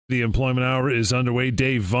The Employment Hour is underway.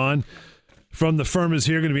 Dave Vaughn from the firm is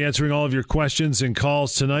here, going to be answering all of your questions and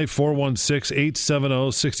calls tonight.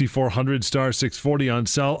 416-870-6400, star 640 on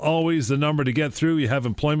cell. Always the number to get through. You have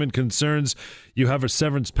employment concerns. You have a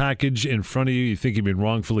severance package in front of you. You think you've been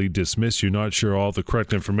wrongfully dismissed. You're not sure all the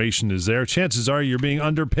correct information is there. Chances are you're being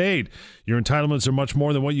underpaid. Your entitlements are much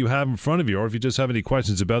more than what you have in front of you. Or if you just have any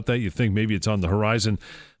questions about that, you think maybe it's on the horizon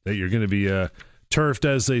that you're going to be turfed,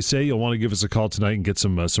 as they say, you'll want to give us a call tonight and get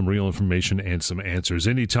some real information and some answers.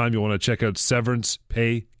 Anytime you want to check out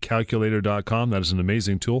severancepaycalculator.com. That is an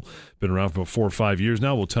amazing tool. Been around for about 4 or 5 years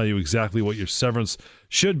now. We'll tell you exactly what your severance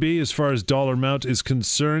should be as far as dollar amount is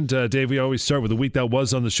concerned. Dave, we always start with the week that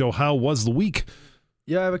was on the show. How was the week?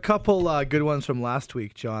 Yeah, I have a couple good ones from last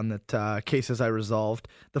week, John, that cases I resolved.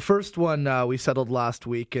 The first one we settled last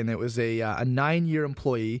week, and it was a 9-year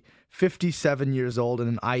employee, 57 years old, in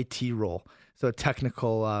an IT role. So a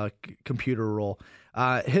technical computer role.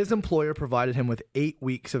 His employer provided him with 8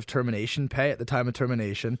 weeks of termination pay at the time of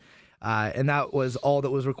termination, and that was all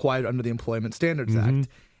that was required under the Employment Standards Act.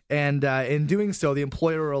 And in doing so, the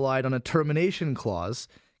employer relied on a termination clause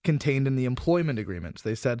contained in the employment agreements.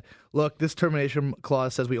 They said, look, this termination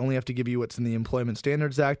clause says we only have to give you what's in the Employment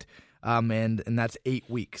Standards Act, and that's 8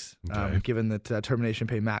 weeks, given that termination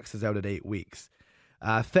pay maxes out at 8 weeks.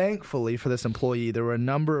 Thankfully for this employee, there were a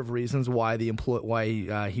number of reasons why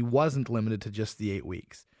he wasn't limited to just the 8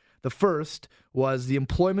 weeks. The first was the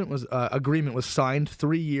employment agreement was signed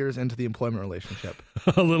 3 years into the employment relationship.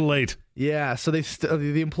 A little late. Yeah, so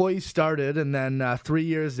the employee started, and then 3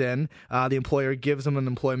 years in, the employer gives them an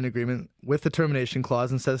employment agreement with the termination clause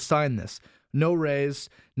and says, sign this. No raise,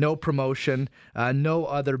 no promotion, no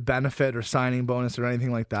other benefit or signing bonus or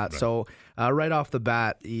anything like that. Right. So right off the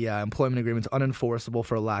bat, the employment agreement is unenforceable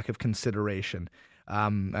for a lack of consideration.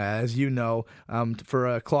 As you know,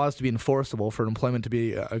 for a clause to be enforceable, for an employment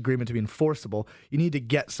agreement to be enforceable, you need to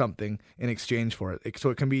get something in exchange for it. So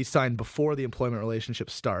it can be signed before the employment relationship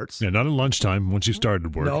starts. Yeah, not at lunchtime once you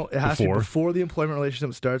started work. No, it has to be before the employment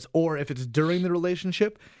relationship starts, or if it's during the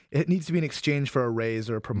relationship, it needs to be in exchange for a raise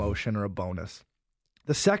or a promotion or a bonus.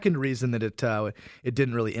 The second reason that it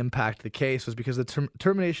didn't really impact the case was because the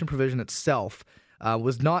termination provision itself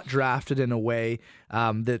was not drafted in a way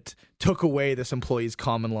that took away this employee's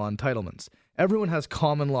common law entitlements. Everyone has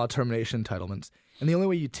common law termination entitlements, and the only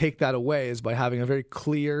way you take that away is by having a very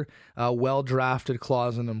clear, well-drafted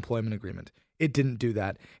clause in an employment agreement. It didn't do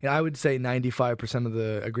that. And I would say 95% of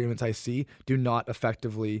the agreements I see do not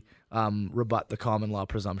effectively rebut the common law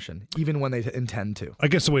presumption, even when they intend to. I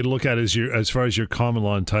guess the way to look at it is as far as your common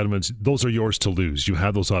law entitlements, those are yours to lose. You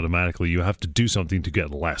have those automatically. You have to do something to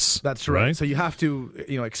get less. That's right. So you have to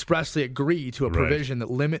expressly agree to a provision that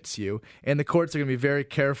limits you, and the courts are going to be very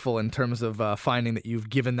careful in terms of finding that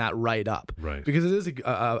you've given that right up. Right. Because it is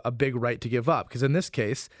a big right to give up. Because in this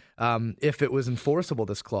case, if it was enforceable,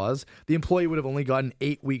 this clause, the employee would have only gotten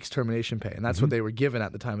 8 weeks termination pay, and that's what they were given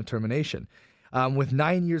at the time of termination. With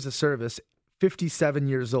 9 years of service, 57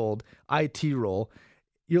 years old, IT role,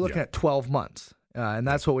 you're looking at 12 months. And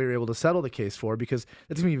that's what we were able to settle the case for, because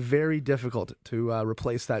it's going to be very difficult to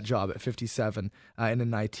replace that job at 57 in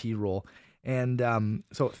an IT role. And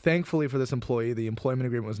so thankfully for this employee, the employment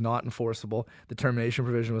agreement was not enforceable. The termination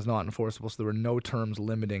provision was not enforceable, so there were no terms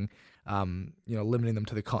limiting them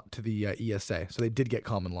to the ESA. So they did get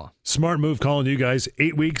common law. Smart move calling you guys.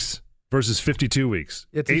 8 weeks versus 52 weeks.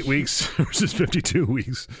 It's 8 weeks versus 52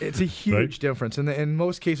 weeks. It's a huge difference. And in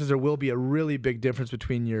most cases, there will be a really big difference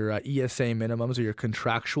between your ESA minimums or your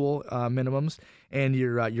contractual minimums and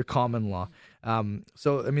your common law.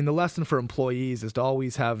 So, I mean, the lesson for employees is to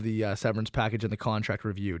always have the severance package and the contract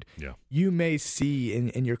reviewed. Yeah. You may see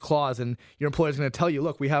in your clause, and your employer is going to tell you,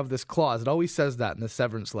 look, we have this clause. It always says that in the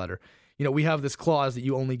severance letter. We have this clause that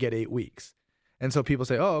you only get 8 weeks. And so people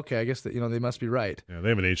say, oh, okay, I guess that, they must be right. Yeah, they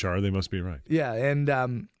have an HR, they must be right. Yeah,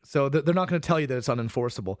 and so they're not going to tell you that it's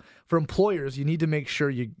unenforceable. For employers, you need to make sure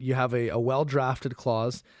you have a well-drafted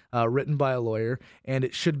clause written by a lawyer, and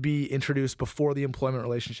it should be introduced before the employment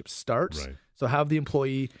relationship starts. Right. So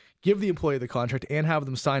give the employee the contract and have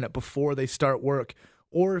them sign it before they start work.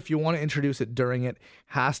 Or if you want to introduce it during it,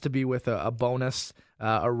 has to be with a bonus,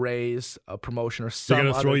 a raise, a promotion, or some other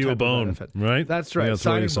they're going to throw you a bone, benefit. Right? That's right.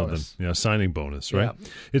 Signing bonus. Yeah, signing bonus, right?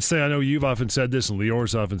 Yeah. I know you've often said this, and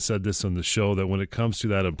Lior's often said this on the show, that when it comes to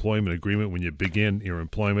that employment agreement, when you begin your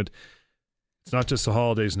employment, it's not just the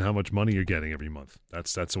holidays and how much money you're getting every month.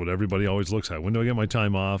 That's what everybody always looks at. When do I get my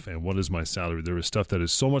time off, and what is my salary? There is stuff that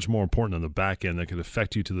is so much more important on the back end that could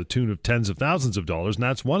affect you to the tune of tens of thousands of dollars, and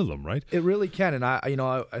that's one of them, right? It really can. And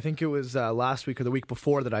I think it was last week or the week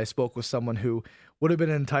before that I spoke with someone who would have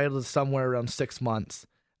been entitled to somewhere around 6 months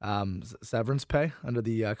severance pay under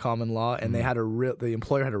the common law, and they had the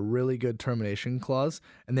employer had a really good termination clause,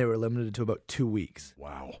 and they were limited to about 2 weeks.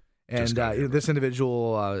 Wow. And this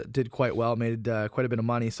individual did quite well, made quite a bit of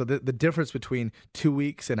money. So the difference between 2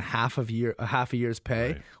 weeks and half a year's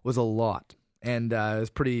pay was a lot. And it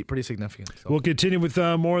was pretty significant. So. We'll continue with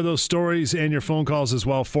more of those stories and your phone calls as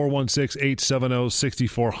well.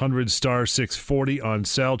 416-870-6400 star 640 on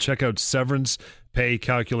cell. Check out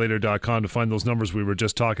severancepaycalculator.com to find those numbers we were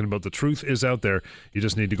just talking about. The truth is out there. You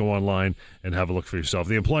just need to go online and have a look for yourself.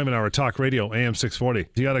 The Employment Hour, Talk Radio, AM 640.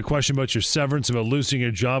 If you got a question about your severance, about losing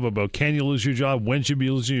your job, about can you lose your job, when should you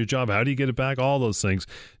be losing your job, how do you get it back, all those things,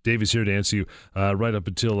 Dave is here to answer you right up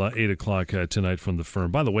until 8 o'clock tonight from the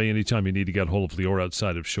firm. By the way, anytime you need to get hold of Lior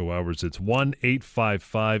outside of show hours, it's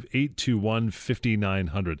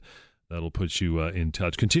 1-855-821-5900. That'll put you in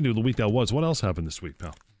touch. Continue the week that was. What else happened this week,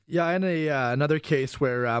 pal? Yeah, I had another case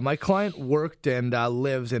where my client worked and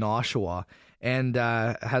lives in Oshawa, and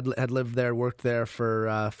had lived there, worked there for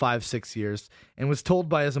 5-6 years, and was told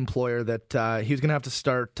by his employer that he was going to have to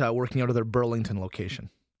start working out of their Burlington location.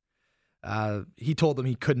 He told them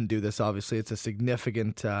he couldn't do this. Obviously, it's a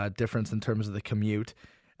significant difference in terms of the commute.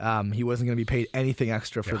 He wasn't going to be paid anything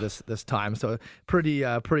extra for this time, so pretty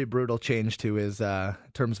brutal change to his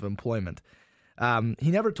terms of employment.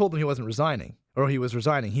 He never told them he wasn't resigning, or he was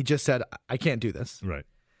resigning. He just said, I can't do this. Right.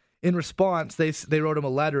 In response, they wrote him a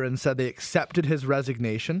letter and said they accepted his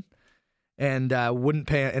resignation and wouldn't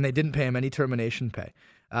pay, and they didn't pay him any termination pay.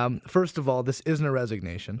 First of all, this isn't a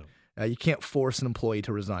resignation. No. You can't force an employee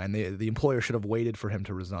to resign. The employer should have waited for him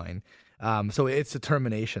to resign. So it's a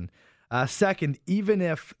termination. Second, even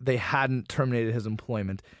if they hadn't terminated his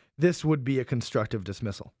employment, this would be a constructive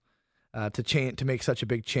dismissal to make such a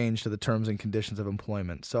big change to the terms and conditions of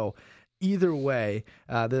employment. So either way,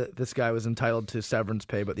 this guy was entitled to severance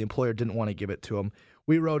pay, but the employer didn't want to give it to him.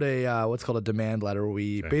 We wrote a what's called a demand letter, where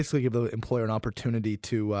we basically give the employer an opportunity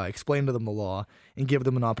to explain to them the law and give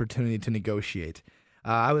them an opportunity to negotiate.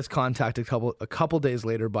 I was contacted a couple days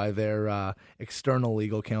later by their external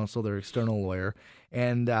legal counsel, their external lawyer,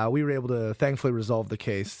 and we were able to thankfully resolve the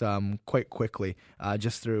case quite quickly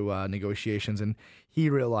just through negotiations. And he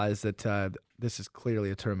realized that this is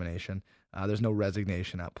clearly a termination. There's no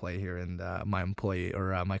resignation at play here, and my employee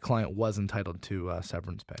or my client was entitled to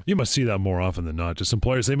severance pay. You must see that more often than not. Just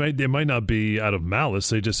employers, they might not be out of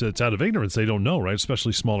malice. It's out of ignorance. They don't know, right?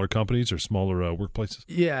 Especially smaller companies or smaller workplaces.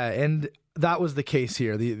 Yeah, and that was the case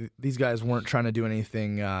here. These guys weren't trying to do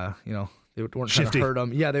anything. They weren't trying to hurt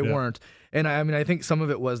him. Yeah, they weren't. And I think some of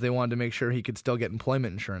it was they wanted to make sure he could still get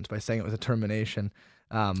employment insurance by saying it was a termination.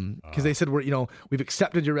 Because they said we've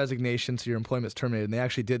accepted your resignation, so your employment's terminated, and they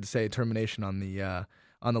actually did say termination on the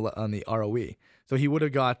ROE. So he would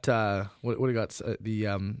have got the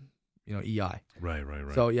EI. Right.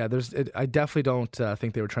 So yeah, I definitely don't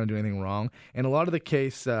think they were trying to do anything wrong. And a lot of the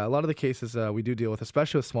cases we do deal with,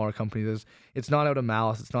 especially with smaller companies, it's not out of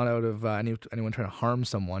malice. It's not out of anyone trying to harm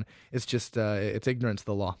someone. It's just it's ignorance of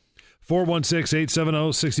the law.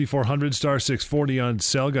 416-870-6400 star 640 on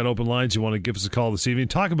cell. Got open lines. You want to give us a call this evening?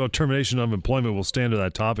 Talk about termination of employment. We'll stand to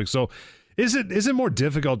that topic. So is it more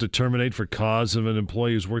difficult to terminate for cause of an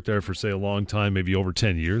employee who's worked there for, say, a long time, maybe over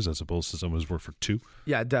 10 years, as opposed to someone who's worked for 2?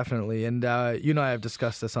 Yeah, definitely. And you and I have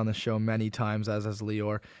discussed this on the show many times, as has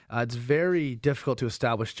Lior. It's very difficult to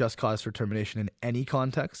establish just cause for termination in any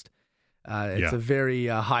context. It's a very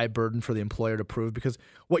high burden for the employer to prove, because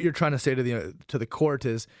what you're trying to say to the court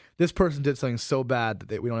is this person did something so bad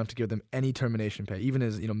that we don't have to give them any termination pay, even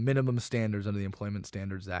as minimum standards under the Employment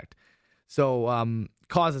Standards Act. So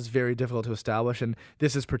cause is very difficult to establish, and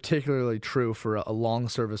this is particularly true for a long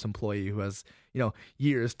service employee who has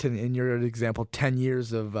years. In your example, 10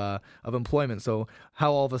 years of employment. So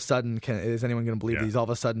how all of a sudden is anyone going to believe that he's all of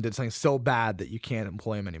a sudden did something so bad that you can't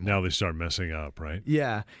employ him anymore? Now they start messing up, right?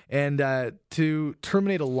 Yeah, and to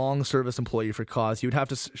terminate a long service employee for cause, you would have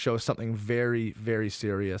to show something very, very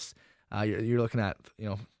serious. You're looking at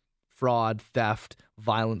fraud, theft,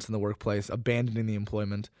 violence in the workplace, abandoning the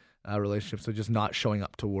employment relationship, so just not showing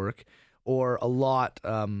up to work, or a lot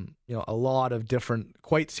of different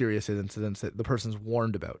quite serious incidents that the person's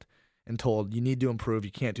warned about and told, you need to improve,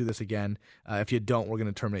 you can't do this again. If you don't, we're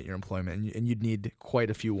going to terminate your employment, and you'd need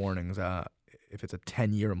quite a few warnings if it's a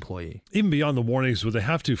 10-year employee. Even beyond the warnings, would they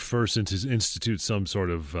have to first institute some sort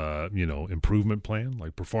of improvement plan,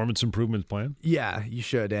 like performance improvement plan? Yeah, you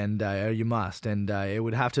should, and you must, and it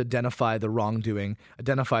would have to identify the wrongdoing,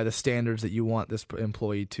 identify the standards that you want this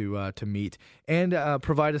employee to meet, and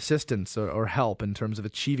provide assistance or help in terms of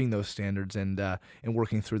achieving those standards and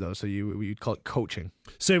working through those. So you'd call it coaching.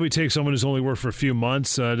 Say we take someone who's only worked for a few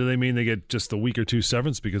months. Do they mean they get just a week or two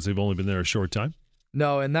severance because they've only been there a short time?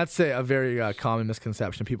 No, and that's a very common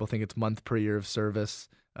misconception. People think it's month per year of service,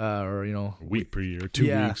 or a week per year,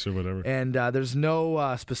 2 weeks or whatever. And there's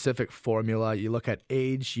no specific formula. You look at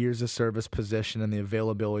age, years of service, position, and the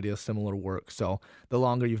availability of similar work. So the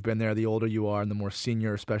longer you've been there, the older you are, and the more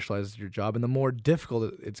senior or specialized is your job, and the more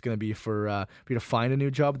difficult it's going to be for you to find a new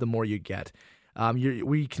job, the more you get.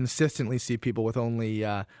 We consistently see people with only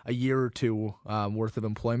a year or two worth of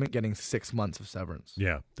employment getting 6 months of severance.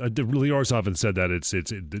 Yeah, Lior's often said that it's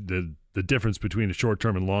the difference between a short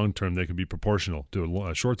term and long term, they can be proportional to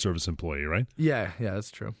a short service employee, right? Yeah, that's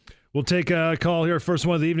true. We'll take a call here. First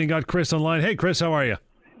one of the evening. Got Chris online. Hey, Chris, how are you?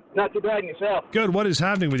 Not too bad, yourself. Good. What is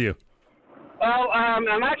happening with you? Well,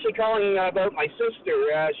 I'm actually calling about my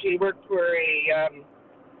sister. She worked for a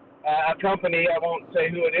company. I won't say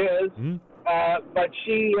who it is. Mm-hmm. But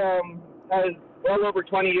she has well over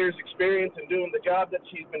 20 years experience in doing the job that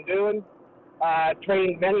she's been doing.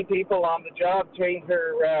 Trained many people on the job, trained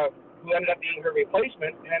her, who ended up being her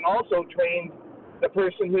replacement, and also trained the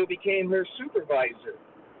person who became her supervisor.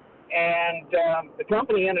 And the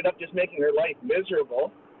company ended up just making her life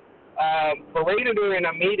miserable. Berated her in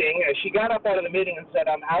a meeting. She got up out of the meeting and said,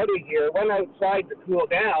 "I'm out of here," went outside to cool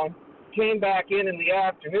down, came back in the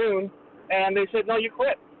afternoon, and they said, "No, you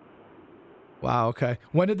quit." Wow, okay.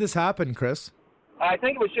 When did this happen, Chris? I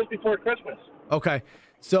think it was just before Christmas. Okay.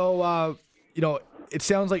 So, it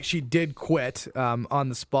sounds like she did quit on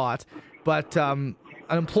the spot, but an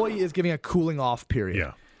employee is giving a cooling off period.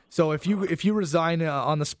 Yeah. So if you resign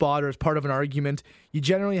on the spot or as part of an argument, you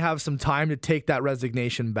generally have some time to take that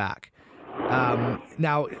resignation back.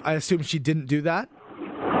 Now, I assume she didn't do that?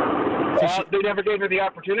 They never gave her the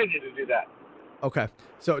opportunity to do that. Okay.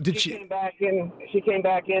 So did she came back in? She came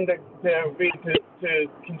back in to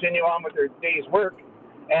continue on with her day's work,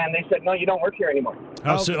 and they said, "No, you don't work here anymore."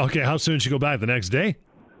 How soon did she go back? The next day?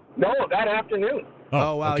 No, that afternoon.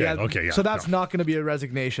 Oh wow, okay, yeah. Okay, yeah. So that's not going to be a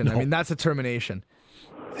resignation. No. I mean, that's a termination.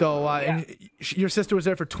 So, and your sister was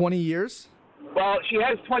there for 20 years? Well, she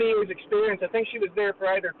has 20 years experience. I think she was there for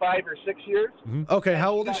either 5 or 6 years. Mm-hmm. Okay,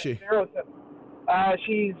 how old is she?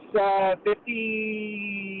 She's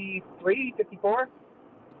 53, 54.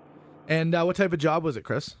 And what type of job was it,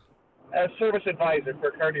 Chris? A service advisor for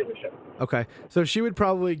a car dealership. Okay, so she would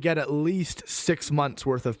probably get at least 6 months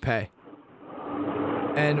worth of pay.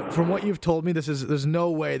 And from what you've told me, there's no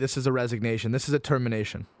way this is a resignation. This is a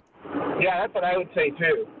termination. Yeah, that's what I would say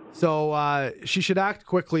too. So she should act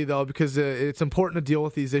quickly, though, because it's important to deal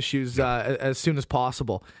with these issues as soon as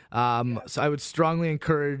possible. So I would strongly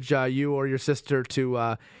encourage you or your sister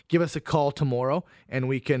to give us a call tomorrow, and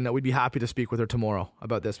we'd be happy to speak with her tomorrow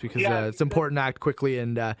about this, because it's important to act quickly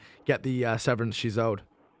and get the severance she's owed.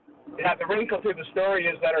 Yeah, the wrinkle to the story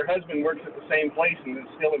is that her husband works at the same place and is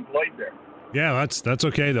still employed there. Yeah, that's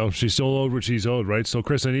okay, though. She's still owed what she's owed, right? So,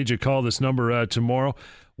 Chris, I need you to call this number tomorrow,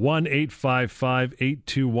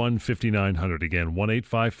 1-855-821-5900. Again,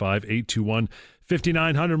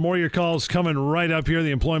 1-855-821-5900. More of your calls coming right up here.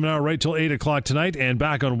 The Employment Hour right till 8 o'clock tonight, and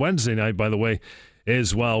back on Wednesday night, by the way,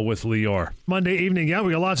 as well with Lior. Monday evening,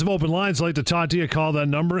 we got lots of open lines. I'd like to talk to you. Call that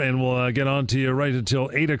number, and we'll get on to you right until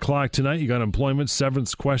 8 o'clock tonight. You got employment,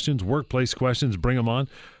 severance questions, workplace questions. Bring them on.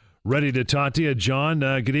 Ready to talk to you. John,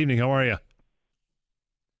 good evening. How are you?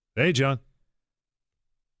 Hey, John.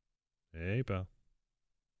 Hey, pal.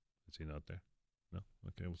 Is he not there? No?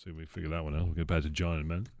 Okay, we'll see if we figure that one out. We'll get back to John in a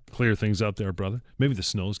minute. Clear things up there, brother. Maybe the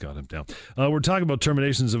snow's got him down. We're talking about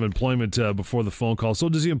terminations of employment before the phone call. So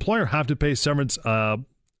does the employer have to pay severance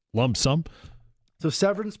lump sum? So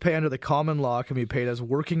severance pay under the common law can be paid as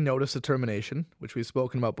working notice of termination, which we've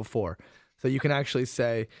spoken about before. So you can actually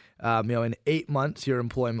say, in 8 months, your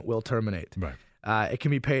employment will terminate. Right. It can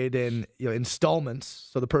be paid in installments,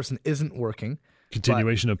 so the person isn't working.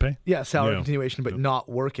 Continuation of pay? Yeah, salary continuation, but not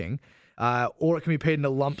working. Or it can be paid in a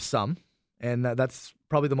lump sum, and that's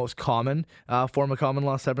probably the most common form of common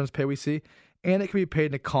law severance pay we see. And it can be paid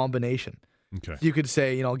in a combination. Okay. So you could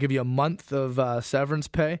say, I'll give you a month of severance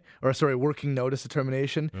pay, working notice of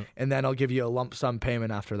termination, and then I'll give you a lump sum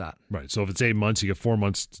payment after that. Right. So if it's 8 months, you get 4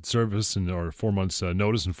 months service or 4 months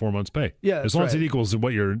notice and 4 months pay. Yeah, as long as it equals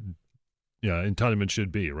what you're entitlement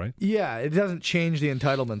should be, right? Yeah, it doesn't change the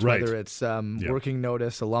entitlements, Right. whether it's working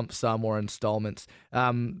notice, a lump sum, or installments.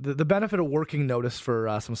 The benefit of working notice for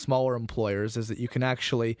some smaller employers is that you can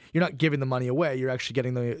actually, you're not giving the money away, you're actually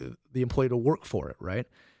getting the employee to work for it, right?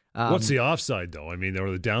 What's the offside, though? I mean,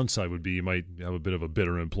 or the downside would be you might have a bit of a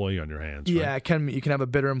bitter employee on your hands. Yeah, right? you can have a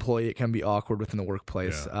bitter employee. It can be awkward within the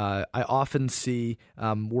workplace. Yeah. I often see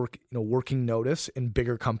working notice in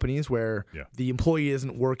bigger companies where the employee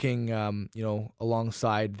isn't working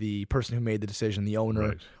alongside the person who made the decision, the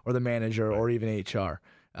owner or the manager or even HR.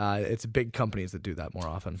 It's big companies that do that more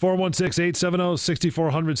often.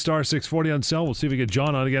 416-870-6400 star 640 on cell. We'll see if we get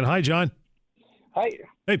John on again. Hi, John. Hi.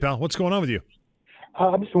 Hey, pal. What's going on with you?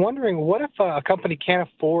 I'm just wondering, what if a company can't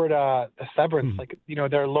afford a severance? Like,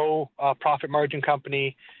 they're a low profit margin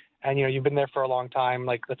company, and you've been there for a long time,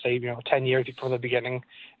 like let's say 10 years from the beginning,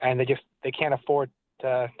 and they can't afford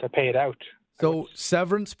to pay it out. So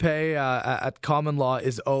severance pay at common law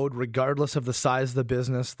is owed regardless of the size of the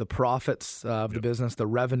business, the profits of the business, the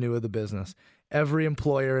revenue of the business. Every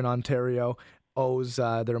employer in Ontario owes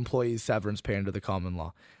their employees severance pay under the common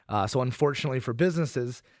law. So unfortunately for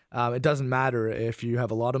businesses, it doesn't matter if you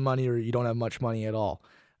have a lot of money or you don't have much money at all.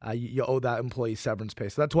 You owe that employee severance pay.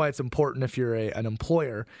 So that's why it's important if you're an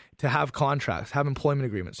employer to have contracts, have employment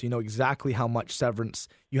agreements. So you know exactly how much severance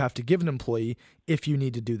you have to give an employee if you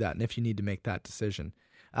need to do that and if you need to make that decision.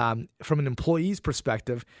 From an employee's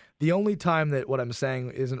perspective, the only time that what I'm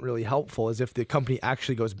saying isn't really helpful is if the company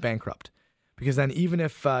actually goes bankrupt. Because then even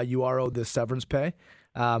if you are owed this severance pay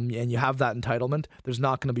and you have that entitlement, there's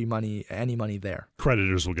not going to be any money there.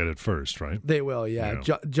 Creditors will get it first, right? They will, yeah.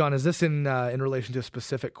 John, is this in relation to a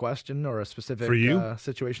specific question or a specific for you?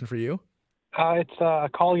 Situation for you? It's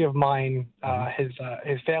a colleague of mine. His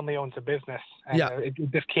family owns a business, and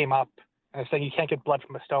this came up. And saying you can't get blood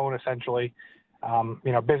from a stone, essentially.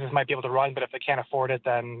 Business might be able to run, but if they can't afford it,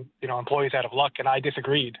 then employees out of luck. And I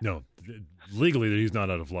disagreed. No, legally he's not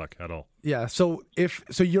out of luck at all. Yeah. So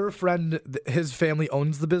your friend, his family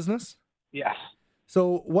owns the business. Yes.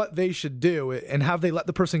 So what they should do, and have they let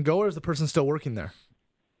the person go, or is the person still working there?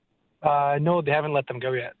 No, they haven't let them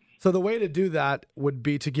go yet. So the way to do that would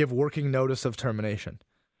be to give working notice of termination.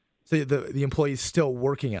 So the employee is still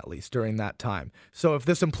working at least during that time. So if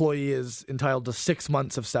this employee is entitled to 6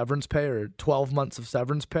 months of severance pay or 12 months of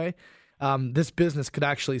severance pay, this business could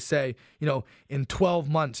actually say, in 12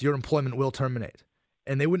 months, your employment will terminate.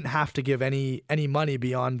 And they wouldn't have to give any money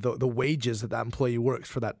beyond the wages that employee works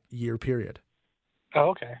for that year period. Oh,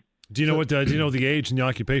 okay. Do you know do you know the age and the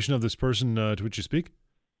occupation of this person to which you speak?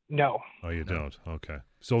 No. Oh, you don't? Okay.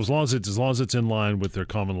 So as long as it's in line with their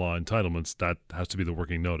common law entitlements, that has to be the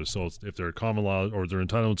working notice. So if their common law or their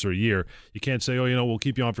entitlements are a year, you can't say, we'll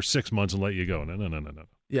keep you on for 6 months and let you go. No.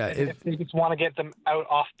 Yeah. If they just want to get them out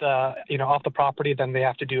off the property, then they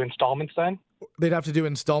have to do installments then? They'd have to do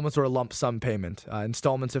installments or a lump sum payment.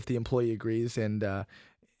 Installments if the employee agrees, and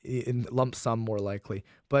in lump sum more likely.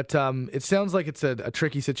 But it sounds like it's a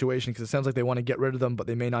tricky situation because it sounds like they want to get rid of them, but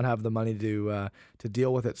they may not have the money to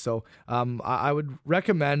deal with it. So I would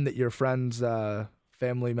recommend that your friend's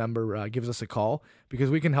family member gives us a call because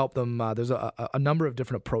we can help them. There's a number of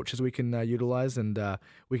different approaches we can utilize, and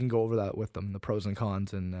we can go over that with them, the pros and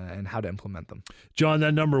cons and how to implement them. John,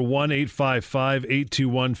 that number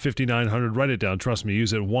 1-855-821-5900. Write it down. Trust me,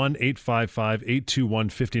 use it.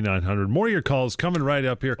 1-855-821-5900. More of your calls coming right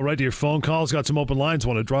up here. Right to your phone calls. Got some open lines.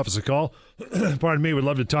 Want to drop us a call? Pardon me. Would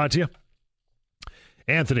love to talk to you.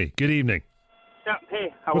 Anthony, good evening. Yeah,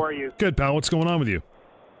 hey, how are you? Good, pal. What's going on with you?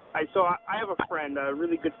 So I have a friend, a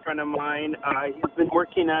really good friend of mine. He's been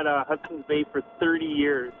working at Hudson's Bay for 30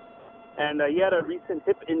 years, and he had a recent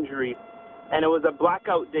hip injury, and it was a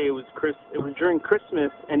blackout day. It was during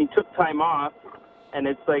Christmas, and he took time off, and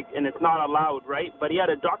it's not allowed, right? But he had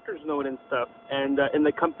a doctor's note and stuff, and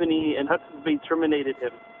the company in Hudson's Bay terminated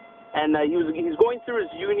him, and he's going through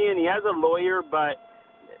his union. He has a lawyer, but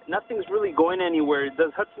nothing's really going anywhere.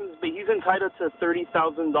 Does Hudson's Bay? He's entitled to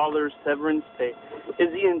 $30,000 severance pay.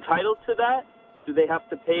 Is he entitled to that? Do they have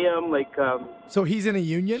to pay him? So he's in a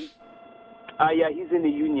union? Yeah, he's in a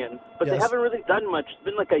union, but Yes. they haven't really done much. It's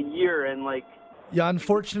been like a year, and Yeah,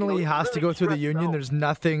 unfortunately, he has to go through the union. out. There's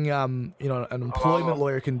nothing, an employment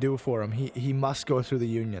lawyer can do for him. He must go through the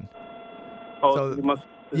union. So, he must.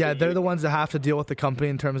 Yeah, they're the ones that have to deal with the company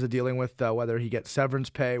in terms of dealing with whether he gets severance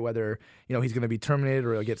pay, whether he's going to be terminated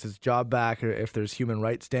or he gets his job back, or if there's human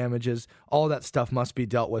rights damages. All that stuff must be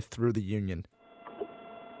dealt with through the union.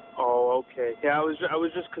 Oh, okay. Yeah, I was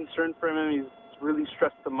just concerned for him. He's really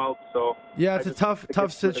stressed him out. So Yeah, it's a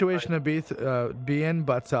tough situation to be in,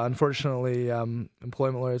 but unfortunately,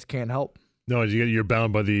 employment lawyers can't help. No, you're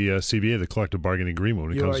bound by the CBA, the collective bargaining agreement.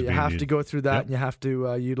 When it comes to You being have to go through that, Yep. and you have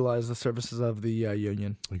to utilize the services of the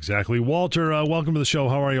union. Exactly. Walter, welcome to the show.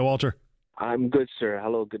 How are you, Walter? I'm good, sir.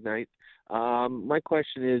 Hello, good night. My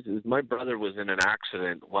question is my brother was in an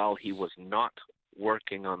accident while he was not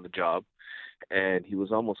working on the job, and he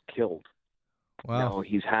was almost killed. Wow. Now,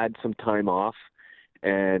 he's had some time off,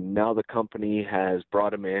 and now the company has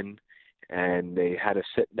brought him in, and they had a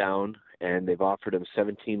sit down, and they've offered him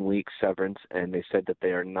 17 weeks severance, and they said that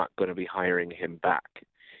they are not going to be hiring him back.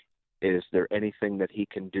 Is there anything that he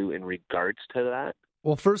can do in regards to that?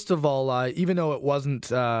 Well, first of all, even though it wasn't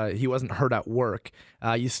he wasn't hurt at work,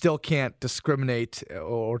 you still can't discriminate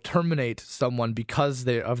or terminate someone because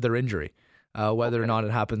of their injury, whether or not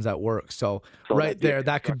it happens at work. So right there,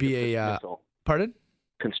 that could be a pardon?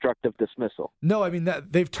 Constructive dismissal. No, I mean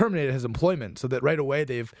that they've terminated his employment, so that right away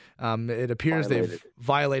they've it appears they've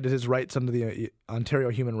violated his rights under the Ontario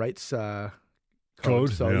Human Rights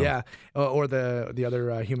Code. So yeah, or the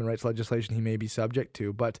other human rights legislation he may be subject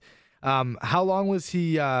to. But how long was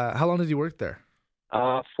he? How long did he work there?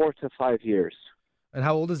 4 to 5 years. And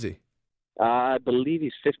how old is he? I believe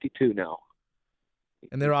he's 52 now.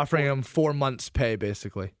 And they're offering him 4 months' pay,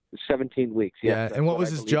 basically. 17 weeks. Yeah. Yes, And what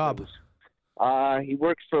was his job? He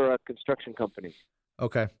works for a construction company.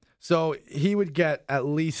 Okay. So he would get at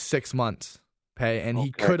least 6 months pay, and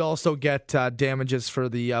he could also get damages for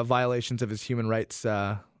the violations of his human rights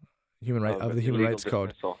Human Rights Code.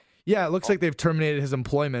 Dismissal. Yeah, it looks like they've terminated his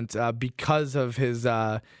employment because of his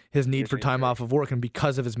need for time off of work and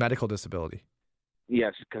because of his medical disability.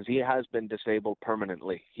 Yes, because he has been disabled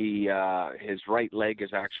permanently. His right leg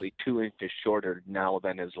is actually 2 inches shorter now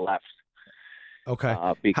than his left. Okay.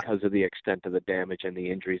 Because of the extent of the damage and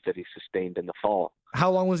the injuries that he sustained in the fall.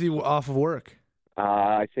 How long was he off of work?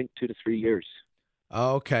 I think 2 to 3 years.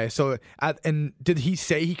 Okay. So, and did he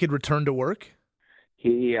say he could return to work?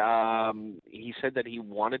 He said that he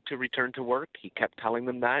wanted to return to work. He kept telling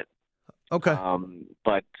them that. Okay.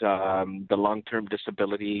 But the long-term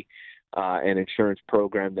disability and insurance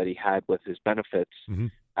program that he had with his benefits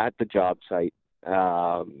at the job site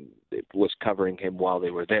it was covering him while they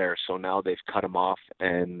were there. So now they've cut him off,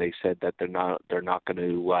 and they said that they're not going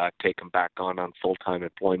to take him back on full-time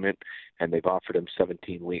employment, and they've offered him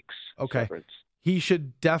 17 weeks severance. He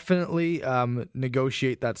should definitely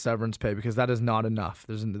negotiate that severance pay because that is not enough.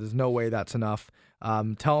 There's no way that's enough.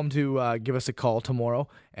 Tell him to give us a call tomorrow,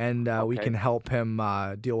 and we can help him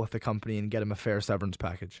deal with the company and get him a fair severance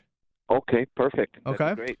package. Okay, perfect. Okay.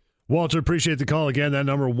 That'd be great. Walter, appreciate the call again. That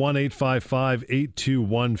number,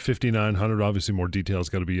 1-855-821-5900. Obviously, more details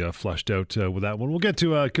got to be fleshed out with that one. We'll get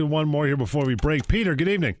to one more here before we break. Peter, good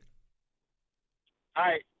evening.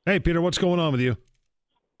 Hi. Hey, Peter, what's going on with you?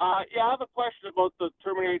 I have a question about the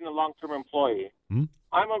terminating the long-term employee. Hmm?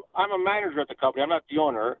 I'm a manager at the company. I'm not the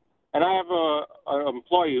owner, and I have an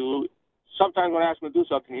employee who sometimes when I ask him to do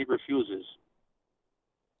something, he refuses.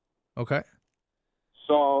 Okay.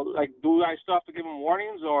 So, do I still have to give him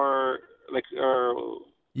warnings, or?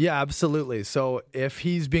 Yeah, absolutely. So if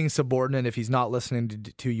he's being subordinate, if he's not listening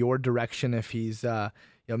to your direction, if he's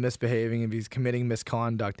misbehaving, if he's committing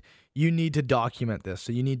misconduct, you need to document this.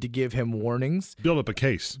 So you need to give him warnings. Build up a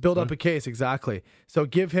case. Up a case, exactly. So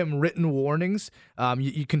give him written warnings.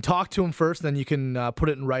 You can talk to him first, then you can put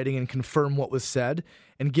it in writing and confirm what was said,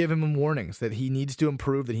 and give him warnings that he needs to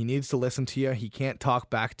improve, that he needs to listen to you, he can't talk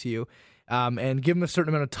back to you. And give him a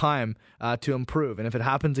certain amount of time to improve. And if it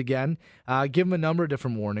happens again, give him a number of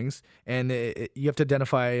different warnings. And you have to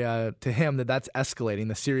identify to him that that's escalating,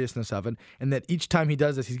 the seriousness of it, and that each time he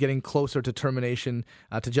does this, he's getting closer to termination,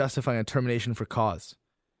 to justifying a termination for cause.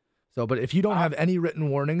 So, but if you don't have any written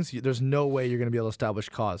warnings, there's no way you're going to be able to establish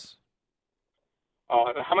cause.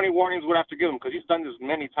 How many warnings would I have to give him? Because he's done this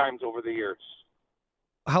many times over the years.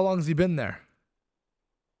 How long has he been there?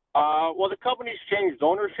 Well, the company's changed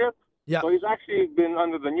ownership. Yeah. So he's actually been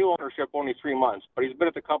under the new ownership only 3 months, but he's been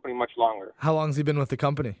at the company much longer. How long has he been with the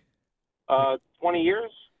company? 20 years.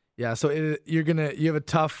 Yeah, so you have a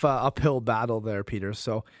tough uphill battle there, Peter.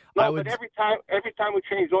 So but every time we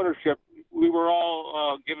changed ownership, we were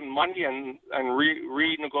all given money and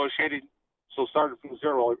renegotiated, so started from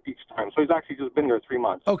zero each time. So he's actually just been there 3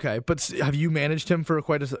 months. Okay, but have you managed him for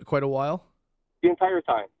quite a while? The entire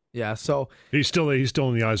time. Yeah, so he's still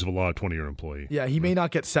in the eyes of a law, a 20-year employee. Yeah, he may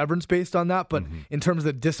not get severance based on that, but in terms of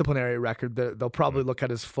the disciplinary record, they'll probably look at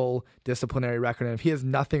his full disciplinary record. And if he has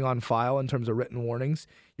nothing on file in terms of written warnings,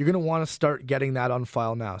 you're going to want to start getting that on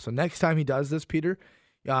file now. So next time he does this, Peter,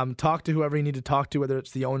 talk to whoever you need to talk to, whether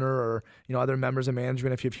it's the owner or other members of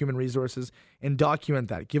management, if you have human resources, and document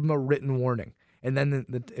that. Give him a written warning. And then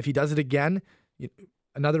if he does it again,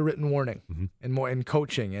 another written warning Mm-hmm. and more in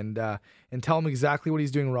coaching and tell him exactly what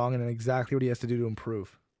he's doing wrong and exactly what he has to do to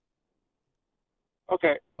improve.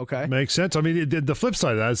 Okay. Okay. Makes sense. I mean, the flip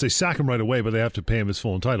side of that is they sack him right away, but they have to pay him his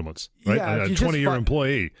full entitlements, right? Yeah, if A you just 20-year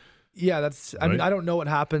employee. Yeah, that's. I mean, Right. I don't know what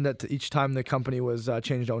happened at each time the company was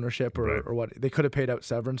changed ownership or what. They could have paid out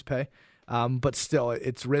severance pay, but still,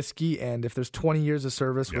 it's risky. And if there's 20 years of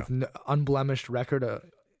service with unblemished record,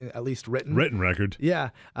 at least written record,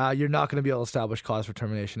 you're not going to be able to establish cause for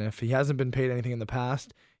termination. If he hasn't been paid anything in the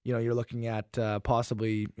past, you're looking at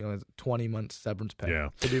possibly 20 months severance pay. Yeah,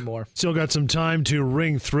 could be more. Still got some time to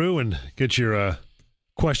ring through and get your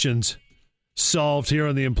questions solved here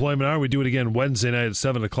on the Employment Hour. We do it again Wednesday night at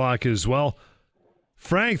 7 o'clock as well.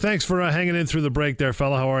 Frank, thanks for hanging in through the break there,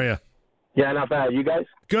 fella. How are you? Yeah, not bad. You guys?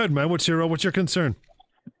 Good, man. What's your concern?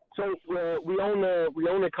 So we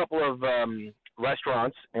own a couple of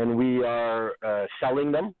restaurants, and we are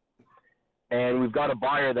selling them. And we've got a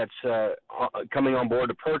buyer that's coming on board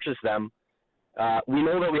to purchase them. We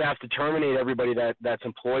know that we have to terminate everybody that's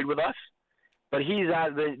employed with us. But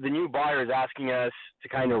the new buyer is asking us to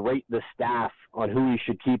kind of rate the staff on who we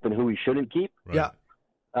should keep and who we shouldn't keep. Right.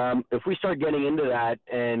 Yeah. If we start getting into that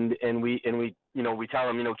and we tell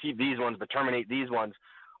them keep these ones but terminate these ones,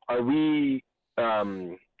 are we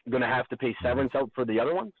going to have to pay severance out for the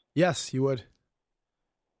other ones? Yes, you would.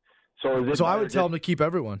 So I would tell them to keep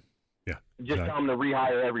everyone. Yeah. Just tell them to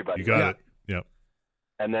rehire everybody. You got it. Yeah.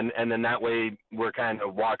 And then that way we're kind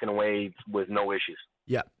of walking away with no issues.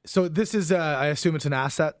 Yeah. So this is, I assume it's an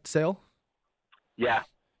asset sale. Yeah.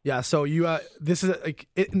 Yeah. So this is like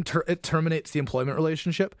it terminates the employment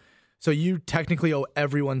relationship. So you technically owe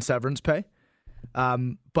everyone severance pay.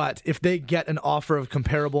 But if they get an offer of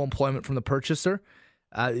comparable employment from the purchaser,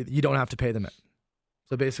 you don't have to pay them it.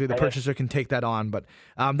 So basically, the purchaser can take that on. But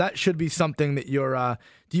that should be something that you're.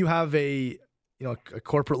 Do you have a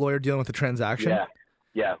corporate lawyer dealing with the transaction?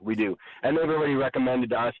 Yeah, we do. And they've already recommended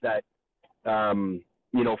to us that.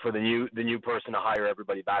 For the new person to hire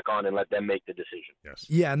everybody back on and let them make the decision. Yes.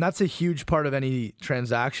 Yeah, and that's a huge part of any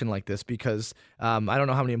transaction like this because I don't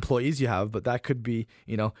know how many employees you have, but that could be,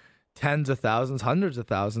 tens of thousands, hundreds of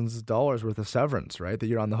thousands of dollars worth of severance, right, that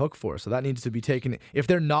you're on the hook for. So that needs to be taken. If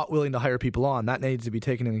they're not willing to hire people on, that needs to be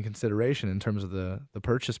taken into consideration in terms of the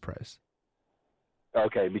purchase price.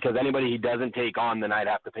 Okay, because anybody he doesn't take on, then I'd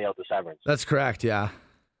have to pay out the severance. That's correct, yeah.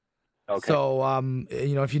 Okay. So,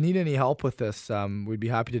 if you need any help with this, we'd be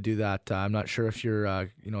happy to do that. I'm not sure if your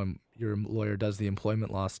lawyer does the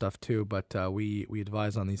employment law stuff too, but we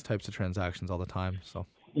advise on these types of transactions all the time. So.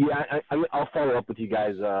 Yeah, I'll follow up with you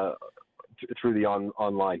guys through the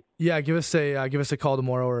online. Yeah, give us a call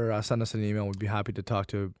tomorrow or send us an email. We'd be happy to talk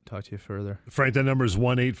to you further. Frank, that number is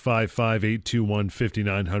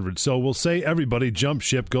 1-855-821-5900. So we'll say everybody jump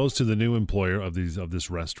ship, goes to the new employer of this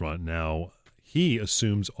restaurant now. He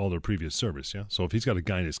assumes all their previous service, yeah? So if he's got a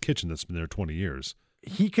guy in his kitchen that's been there 20 years.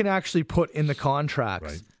 He can actually put in the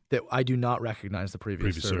contracts that I do not recognize the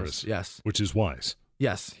previous service. Yes. Which is wise.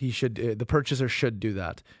 Yes, he should. The purchaser should do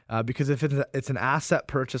that because if it's an asset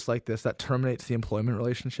purchase like this, that terminates the employment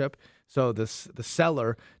relationship. So the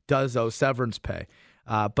seller does owe severance pay.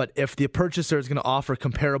 But if the purchaser is going to offer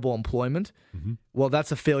comparable employment, well,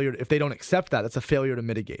 that's a failure. If they don't accept that, that's a failure to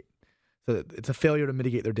mitigate. So it's a failure to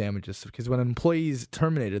mitigate their damages because when an employee is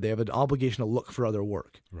terminated, they have an obligation to look for other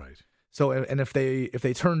work. Right. So and if they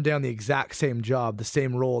turn down the exact same job, the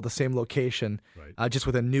same role, the same location, just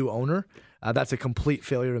with a new owner, that's a complete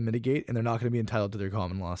failure to mitigate, and they're not going to be entitled to their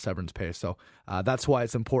common law severance pay. So that's why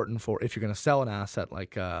it's important for if you're going to sell an asset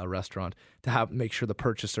like a restaurant to make sure the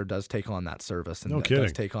purchaser does take on that service and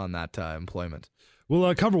does take on that employment.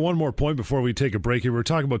 We'll cover one more point before we take a break here. We're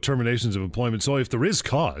talking about terminations of employment. So if there is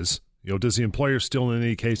cause. Does the employer still in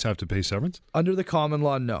any case have to pay severance? Under the common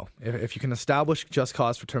law, no. If you can establish just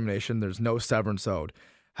cause for termination, there's no severance owed.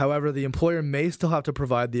 However, the employer may still have to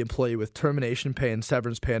provide the employee with termination pay and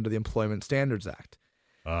severance pay under the Employment Standards Act.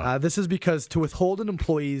 This is because to withhold an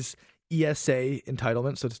employee's ESA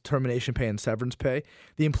entitlement, so it's termination pay and severance pay,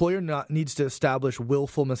 the employer needs to establish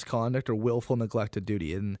willful misconduct or willful neglected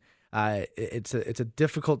duty. And it's a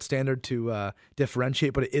difficult standard to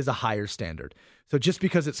differentiate, but it is a higher standard. So just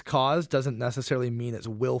because it's cause doesn't necessarily mean it's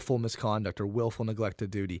willful misconduct or willful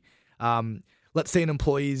neglected duty. Let's say an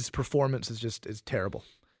employee's performance is terrible.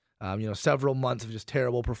 Several months of just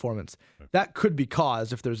terrible performance. That could be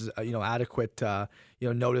caused if there's adequate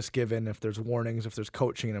notice given, if there's warnings, if there's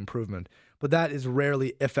coaching and improvement. But that is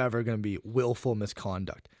rarely, if ever, going to be willful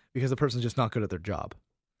misconduct because the person's just not good at their job.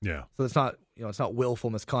 Yeah. So it's not willful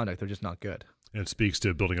misconduct. They're just not good. And it speaks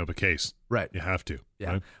to building up a case. Right. You have to.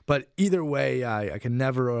 Yeah. Right? But either way, I can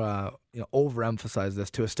never overemphasize this.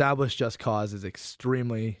 To establish just cause is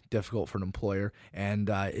extremely difficult for an employer, and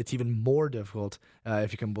it's even more difficult,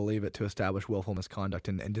 if you can believe it, to establish willful misconduct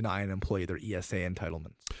and deny an employee their ESA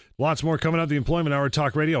entitlements. Lots more coming up. The Employment Hour,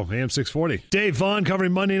 Talk Radio, AM 640. Dave Vaughn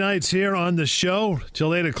covering Monday nights here on the show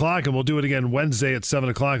till 8 o'clock, and we'll do it again Wednesday at 7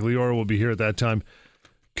 o'clock. Leora will be here at that time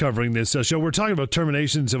covering this show. We're talking about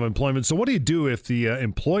terminations of employment. So what do you do if the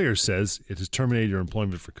employer says it has terminated your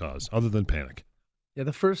employment for cause, other than panic? Yeah,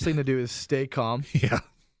 the first thing to do is stay calm. Yeah.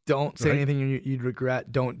 Don't say anything you'd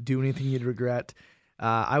regret. Don't do anything you'd regret.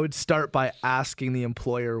 I would start by asking the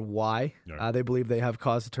employer why they believe they have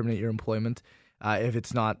cause to terminate your employment. If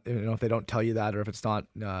it's not, if they don't tell you that, or if it's not,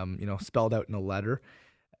 spelled out in a letter,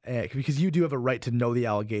 because you do have a right to know the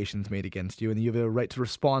allegations made against you, and you have a right to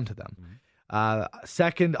respond to them. Mm-hmm.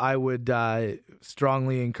 Second, I would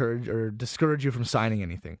strongly encourage or discourage you from signing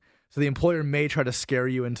anything. So the employer may try to scare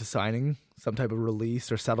you into signing some type of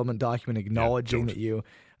release or settlement document acknowledging that you,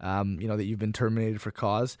 that you've been terminated for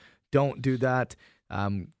cause. Don't do that.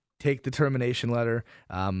 Take the termination letter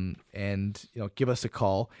and give us a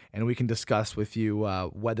call, and we can discuss with you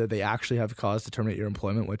whether they actually have cause to terminate your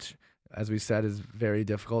employment, which, as we said, is very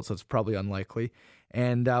difficult, so it's probably unlikely.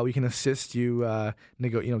 And we can assist you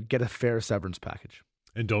get a fair severance package.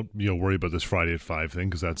 And don't worry about this Friday at 5 thing,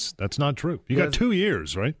 because that's not true. You got 2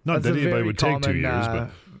 years, right? Not that anybody would take 2 years, but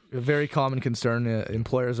a very common concern.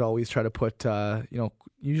 Employers always try to put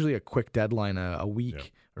usually a quick deadline, a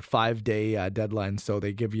week or 5-day deadline. So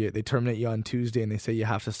they terminate you on Tuesday, and they say you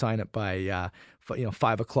have to sign it by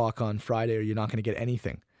 5 o'clock on Friday, or you're not going to get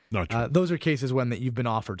anything. Not true. Those are cases when you've been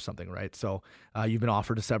offered something, right? So you've been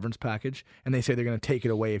offered a severance package, and they say they're going to take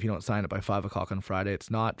it away if you don't sign it by 5 o'clock on Friday.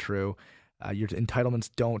 It's not true. Your entitlements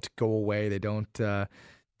don't go away. They don't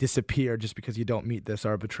disappear just because you don't meet this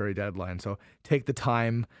arbitrary deadline. So take the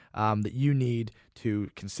time that you need to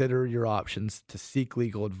consider your options, to seek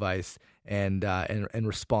legal advice, and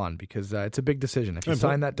respond, because it's a big decision. If you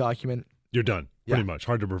sign that document, you're done. Pretty much.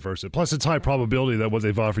 Hard to reverse it. Plus, it's high probability that what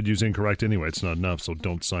they've offered you is incorrect anyway. It's not enough, so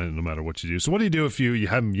don't sign it no matter what you do. So what do you do if you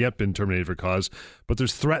haven't yet been terminated for cause, but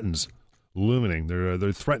there's threats looming?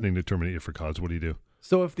 They're threatening to terminate you for cause. What do you do?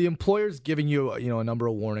 So if the employer's giving you a number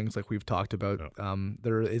of warnings like we've talked about,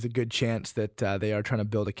 there is a good chance that they are trying to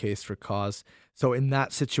build a case for cause. So in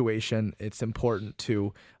that situation, it's important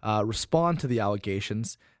to respond to the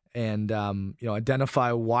allegations and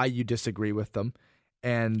identify why you disagree with them.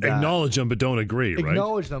 And acknowledge them, but don't agree.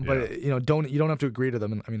 Acknowledge them, but you don't have to agree to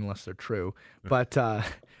them. I mean, unless they're true. But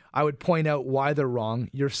I would point out why they're wrong,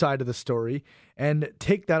 your side of the story, and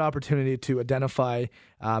take that opportunity to identify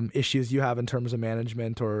issues you have in terms of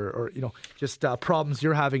management, or just problems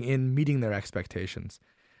you're having in meeting their expectations.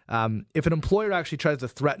 If an employer actually tries to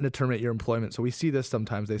threaten to terminate your employment, so we see this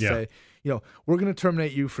sometimes. They say, we're going to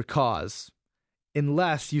terminate you for cause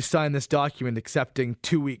unless you sign this document accepting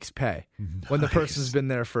 2 weeks' pay when the person's been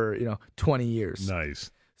there for 20 years.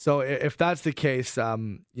 Nice. So if that's the case,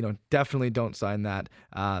 definitely don't sign that.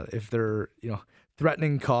 If they're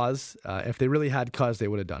threatening cause, if they really had cause, they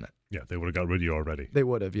would have done it. Yeah, they would have got rid of you already. They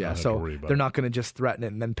would have, yeah. So they're not going to just threaten it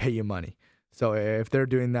and then pay you money. So if they're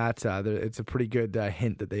doing that, it's a pretty good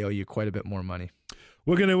hint that they owe you quite a bit more money.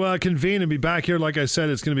 We're going to convene and be back here. Like I said,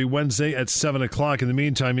 it's going to be Wednesday at 7 o'clock. In the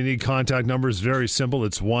meantime, you need contact numbers. Very simple.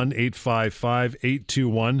 It's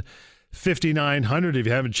 1-855-821-5900. If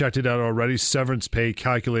you haven't checked it out already,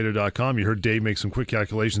 severancepaycalculator.com. You heard Dave make some quick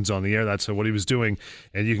calculations on the air. That's what he was doing.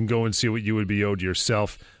 And you can go and see what you would be owed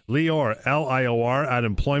yourself. Lior, L-I-O-R, at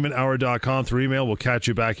employmenthour.com through email. We'll catch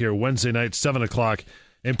you back here Wednesday night, 7 o'clock.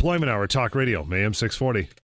 Employment Hour, Talk Radio, AM 640.